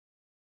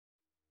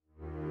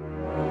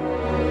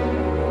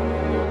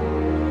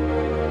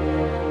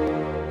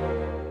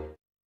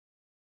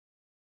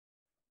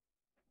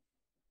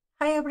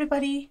Hi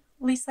everybody,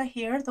 Lisa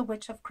here, the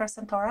Witch of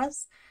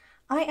Crescentoras.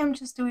 I am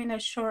just doing a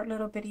short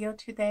little video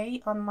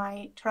today on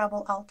my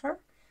travel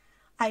altar.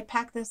 I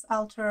packed this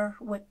altar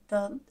with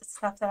the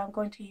stuff that I'm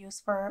going to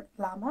use for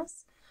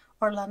Lammas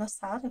or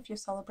Lanasad if you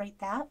celebrate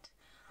that.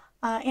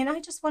 And I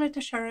just wanted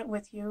to share it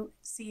with you,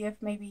 see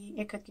if maybe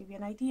it could give you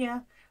an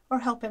idea or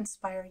help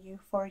inspire you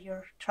for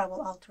your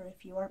travel altar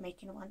if you are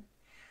making one.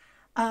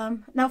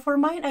 Now for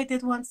mine, I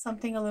did want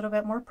something a little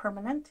bit more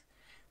permanent.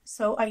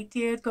 So I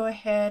did go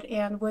ahead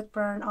and wood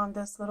burn on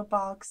this little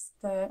box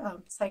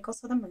the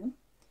cycles of the moon.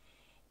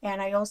 And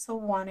I also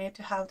wanted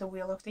to have the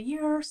wheel of the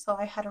year, so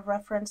I had a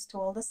reference to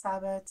all the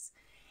Sabbaths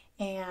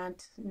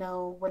and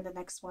know when the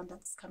next one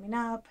that's coming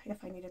up,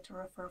 if I needed to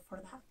refer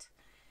for that,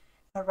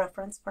 a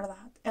reference for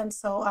that. And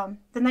so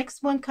the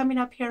next one coming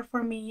up here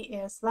for me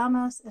is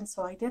Lammas, and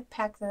so I did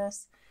pack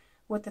this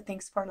with the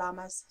things for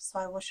Lammas, so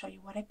I will show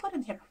you what I put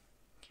in here.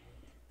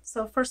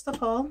 So first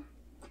of all,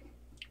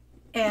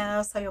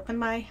 as I open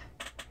my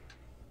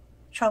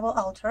travel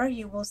altar,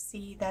 you will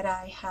see that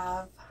I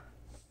have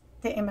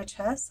the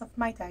images of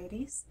my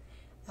deities,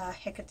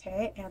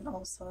 Hecate, and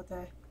also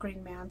the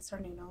green man,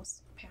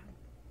 Cernunnos, Pan,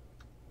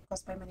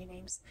 goes by many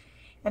names.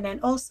 And then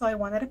also I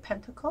wanted a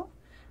pentacle.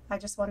 I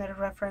just wanted a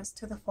reference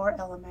to the 4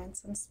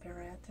 elements and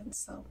spirit, and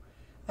so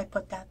I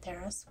put that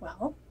there as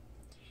well.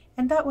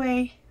 And that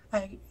way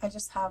I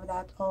just have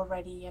that all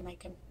ready, and I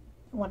can,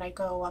 when I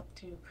go up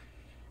to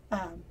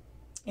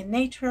in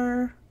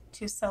nature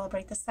to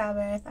celebrate the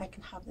Sabbath, I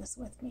can have this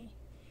with me.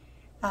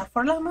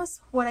 For Lammas,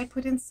 what I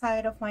put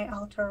inside of my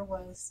altar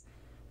was,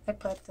 I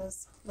put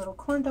this little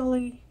corn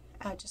dolly.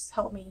 Just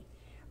help me,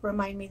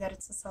 remind me that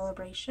it's a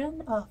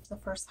celebration of the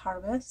first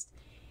harvest.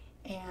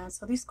 And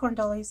so these corn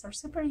dollies are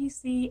super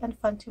easy and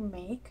fun to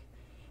make.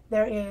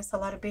 There is a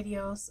lot of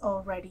videos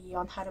already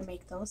on how to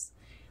make those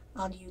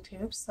on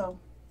YouTube. So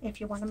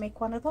if you want to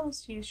make one of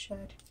those, you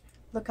should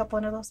look up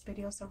one of those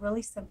videos. They're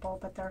really simple,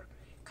 but they're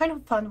kind of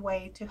a fun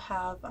way to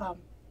have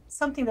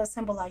something that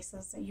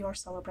symbolizes that you're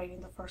celebrating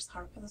the first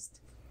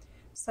harvest.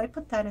 So I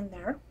put that in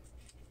there.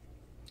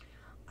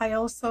 I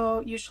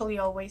also usually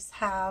always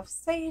have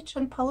sage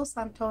and Palo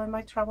Santo in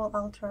my travel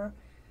altar.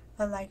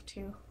 I like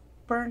to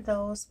burn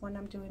those when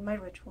I'm doing my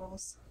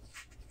rituals.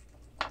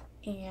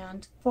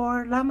 And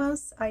for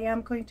Lammas, I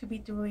am going to be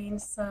doing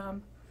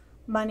some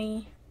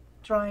money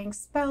drawing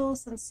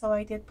spells, and so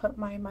I did put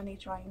my money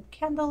drawing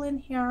candle in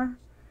here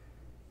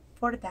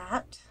for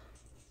that.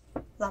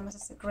 Lammas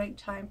is a great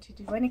time to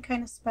do any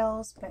kind of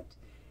spells, but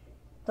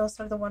those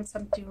are the ones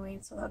I'm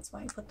doing, so that's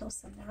why I put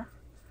those in there.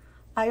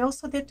 I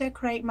also did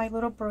decorate my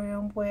little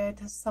broom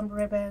with some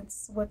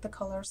ribbons with the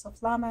colors of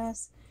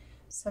Lammas.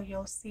 So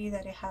you'll see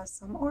that it has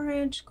some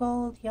orange,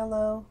 gold,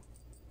 yellow,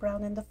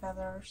 brown in the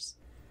feathers.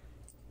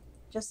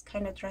 Just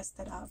kind of dressed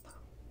it up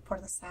for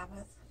the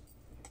Sabbath.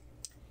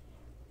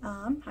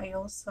 I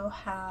also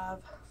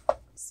have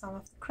some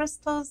of the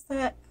crystals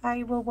that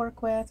I will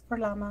work with for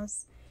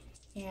Lammas.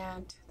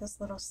 And this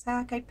little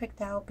sack I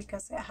picked out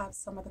because it had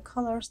some of the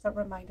colors that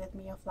reminded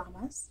me of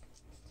Lammas.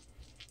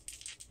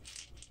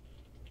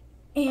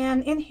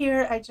 And in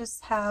here I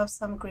just have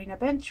some green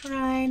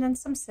aventurine and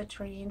some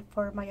citrine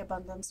for my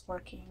abundance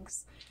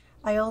workings.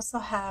 I also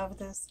have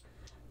this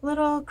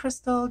little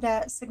crystal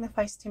that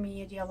signifies to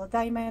me a yellow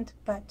diamond,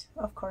 but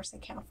of course I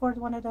can't afford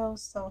one of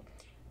those, so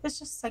this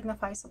just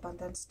signifies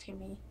abundance to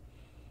me,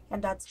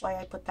 and that's why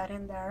I put that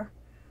in there.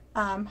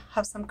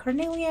 Have some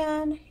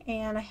carnelian,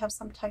 and I have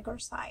some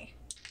tiger's eye.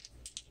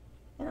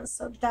 And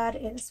so that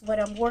is what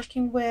I'm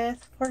working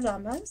with for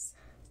Lammas.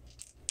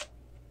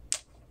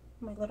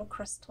 My little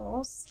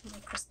crystals, my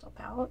crystal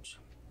pouch.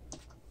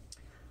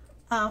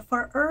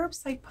 For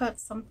herbs, I put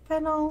some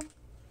fennel,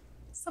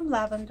 some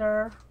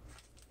lavender,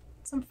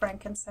 some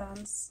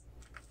frankincense,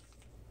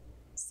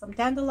 some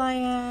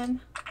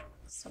dandelion,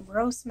 some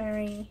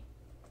rosemary,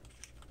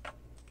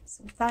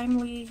 some thyme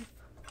leaf,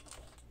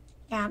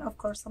 and of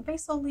course some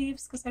basil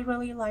leaves, because I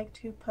really like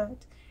to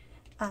put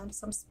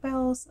some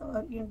spells,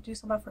 do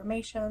some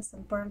affirmations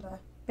and burn the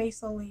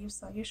basil leaves.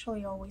 So I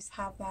usually always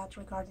have that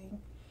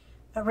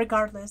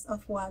regardless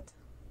of what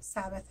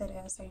Sabbath it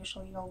is. I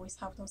usually always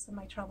have those in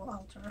my travel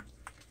altar.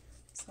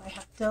 So I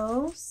have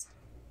those.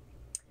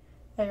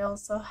 I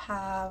also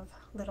have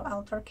a little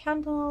altar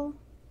candle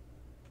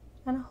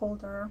and a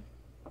holder.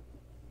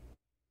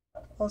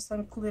 Also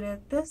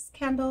included this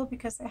candle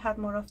because it had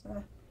more of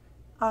the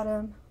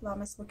autumn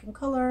Lammas looking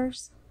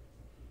colors.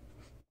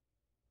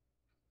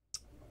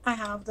 I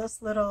have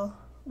this little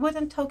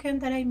wooden token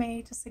that I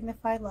made to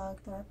signify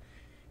Lug, the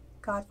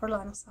god for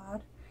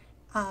Lanasad,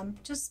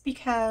 just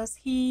because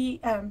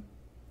he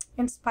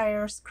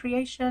inspires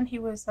creation. He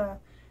was a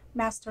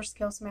master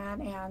skills man,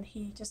 and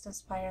he just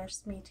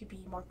inspires me to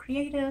be more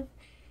creative,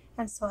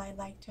 and so I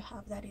like to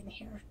have that in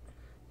here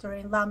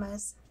during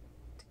Lammas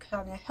to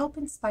kind of help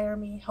inspire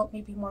me, help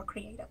me be more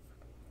creative.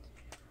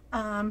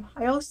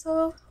 I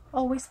also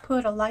always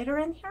put a lighter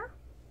in here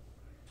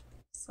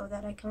so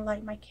that I can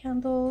light my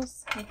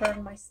candles and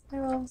burn my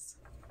spells,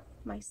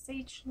 my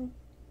sage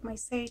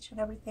and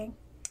everything.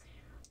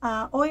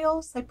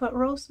 Oils, I put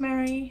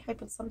rosemary, I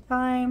put some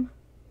thyme,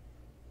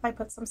 I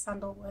put some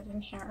sandalwood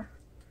in here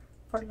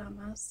for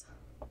Lammas.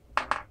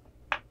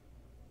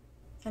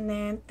 And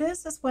then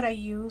this is what I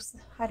use.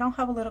 I don't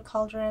have a little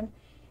cauldron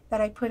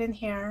that I put in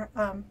here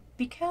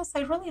because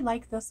I really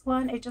like this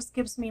one. It just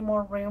gives me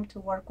more room to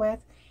work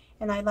with,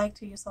 and I like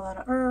to use a lot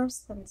of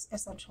herbs and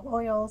essential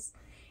oils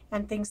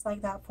and things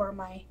like that for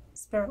my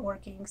spirit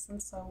workings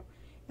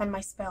and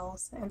my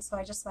spells. And so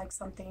I just like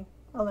something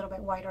a little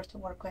bit wider to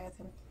work with,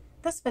 and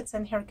this fits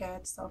in here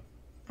good, so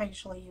I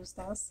usually use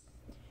this.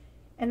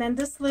 And then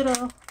this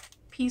little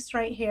piece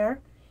right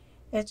here,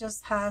 it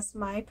just has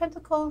my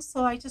pentacles,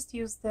 so I just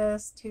use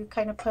this to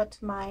kind of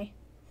put my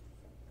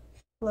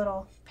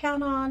little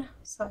pan on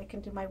so I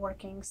can do my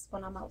workings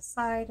when I'm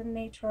outside in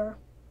nature.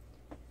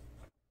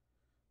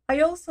 I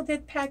also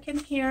did pack in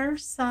here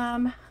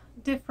some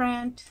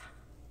different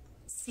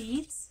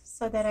seeds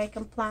so that I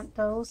can plant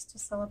those to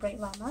celebrate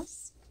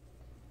Lammas.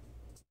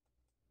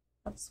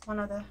 That's one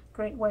of the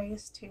great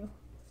ways to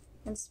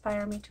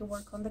inspire me to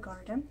work on the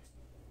garden.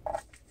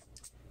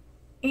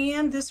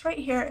 And this right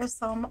here is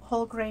some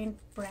whole grain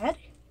bread.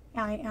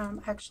 I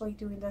am actually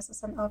doing this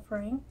as an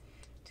offering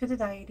to the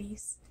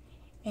deities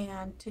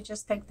and to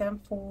just thank them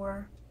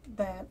for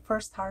the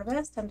first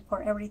harvest and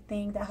for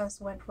everything that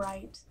has went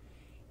right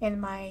in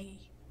my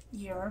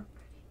year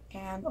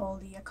and all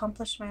the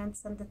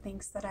accomplishments and the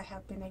things that I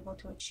have been able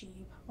to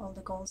achieve, all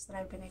the goals that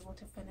I've been able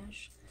to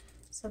finish.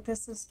 So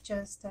this is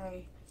just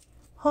a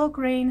whole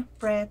grain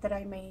bread that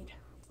I made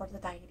for the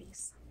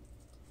deities.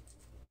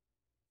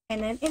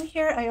 And then in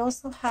here I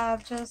also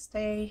have just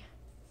a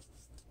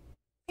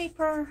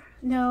paper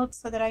note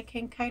so that I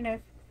can kind of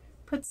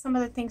put some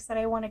of the things that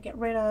I want to get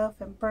rid of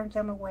and burn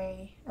them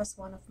away as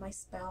one of my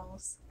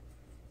spells.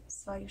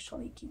 So I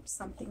usually keep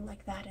something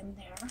like that in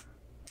there.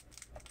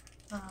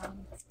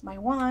 My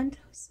wand,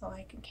 so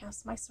I can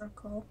cast my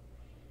circle.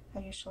 I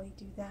usually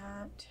do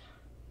that.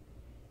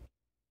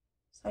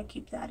 So I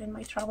keep that in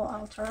my travel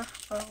altar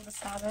for all the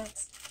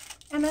Sabbaths.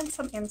 And then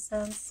some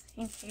incense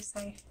in case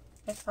I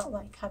felt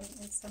like having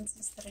incense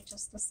instead of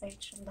just the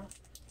sage and the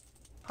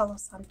Palo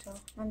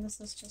Santo. And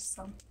this is just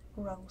some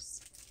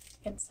rose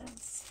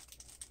incense.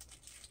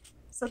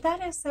 So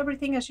that is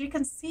everything. As you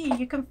can see,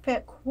 you can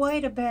fit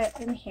quite a bit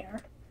in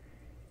here.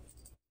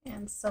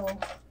 And so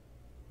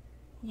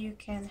you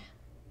can,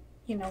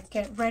 you know,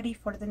 get ready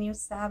for the new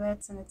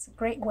Sabbaths, and it's a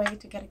great way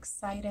to get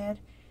excited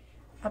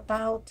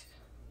about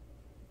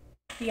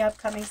the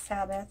upcoming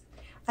Sabbath.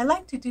 I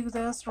like to do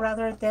this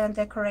rather than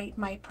decorate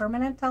my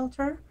permanent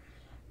altar,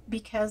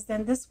 because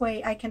then this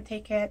way I can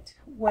take it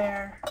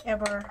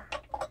wherever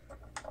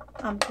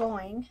I'm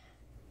going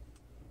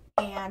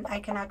and I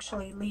can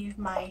actually leave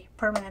my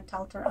permanent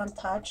altar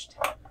untouched.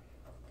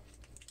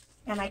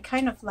 And I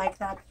kind of like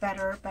that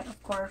better, but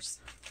of course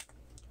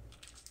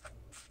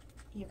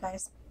you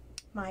guys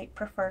might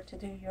prefer to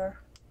do your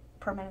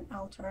permanent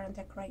altar and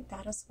decorate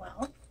that as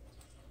well.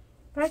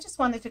 But I just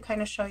wanted to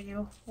kind of show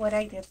you what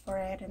I did for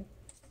it and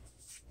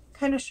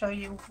kind of show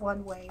you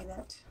one way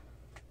that,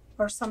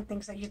 or some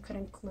things that you could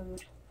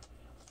include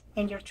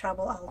in your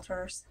travel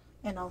altars,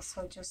 and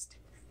also just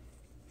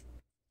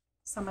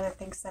some of the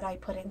things that I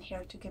put in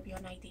here to give you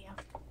an idea.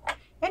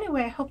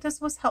 Anyway, I hope this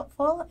was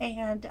helpful,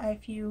 and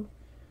if you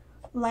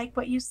like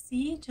what you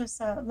see, just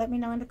let me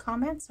know in the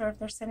comments, or if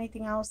there's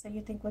anything else that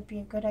you think would be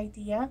a good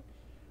idea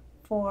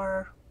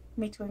for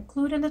me to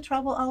include in the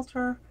travel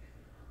altar,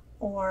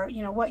 or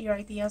you know what your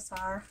ideas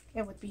are.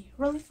 It would be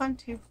really fun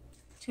to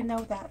know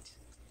that,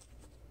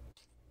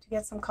 to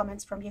get some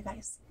comments from you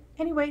guys.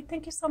 Anyway,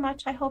 thank you so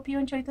much. I hope you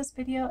enjoyed this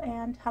video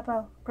and have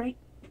a great,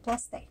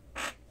 blessed day.